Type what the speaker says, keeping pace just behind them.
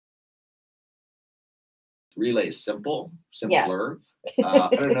Relay is simpler. I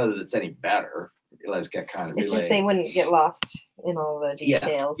don't know that it's any better. Relay's got kind of It's Relay. just they wouldn't get lost in all the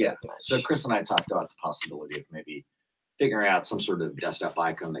details Yeah. as much. So Chris and I talked about the possibility of maybe figuring out some sort of desktop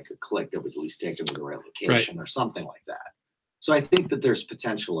icon they could click that would at least take them to the right location or something like that. So I think that there's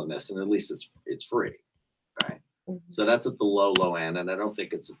potential in this, and at least it's free, right? So that's at the low end, and I don't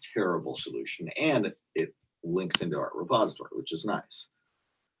think it's a terrible solution. And it links into our repository, which is nice.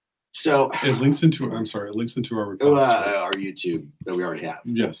 So it links into our repository. Our YouTube that we already have.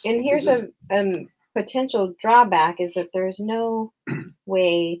 Yes. And here's a potential drawback is that there's no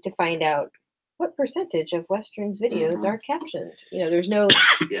way to find out what percentage of Western's videos are captioned. There's no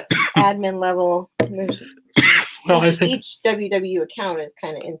admin level. Each WW account is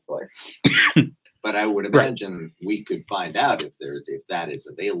kind of insular. But I would imagine we could find out if that is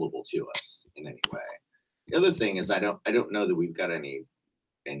available to us in any way. The other thing is I don't know that we've got any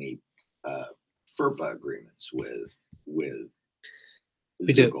FERPA agreements with Google.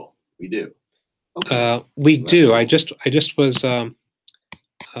 We do. Okay. We do. Cool. I just was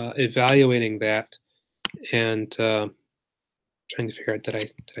evaluating that and trying to figure out did I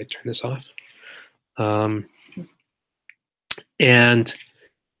turn this off? And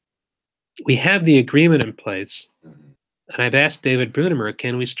we have the agreement in place. And I've asked David Brunemer,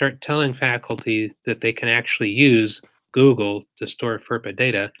 can we start telling faculty that they can actually use Google to store FERPA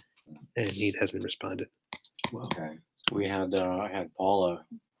data? And he hasn't responded. Well, okay. So we had I had Paula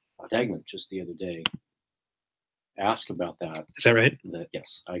Degman just the other day ask about that. Is that right?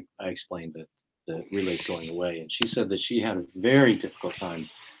 Yes, I explained that the relay's going away, and she said that she had a very difficult time.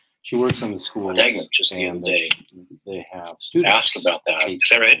 She works in the schools, just the other day. They have students ask about that. Is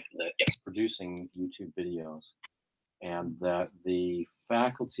that right? Yes, producing YouTube videos, and that the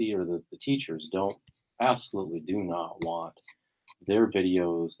faculty or the teachers absolutely do not want their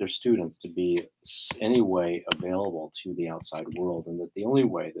videos, their students, to be any way available to the outside world, and that the only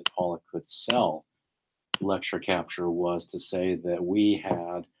way that Paula could sell lecture capture was to say that we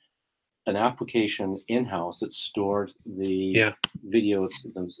had an application in-house that stored the videos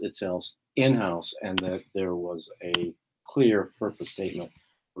itself in-house, and that there was a clear FERPA statement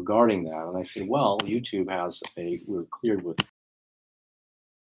regarding that. And I said, well, YouTube has we're cleared with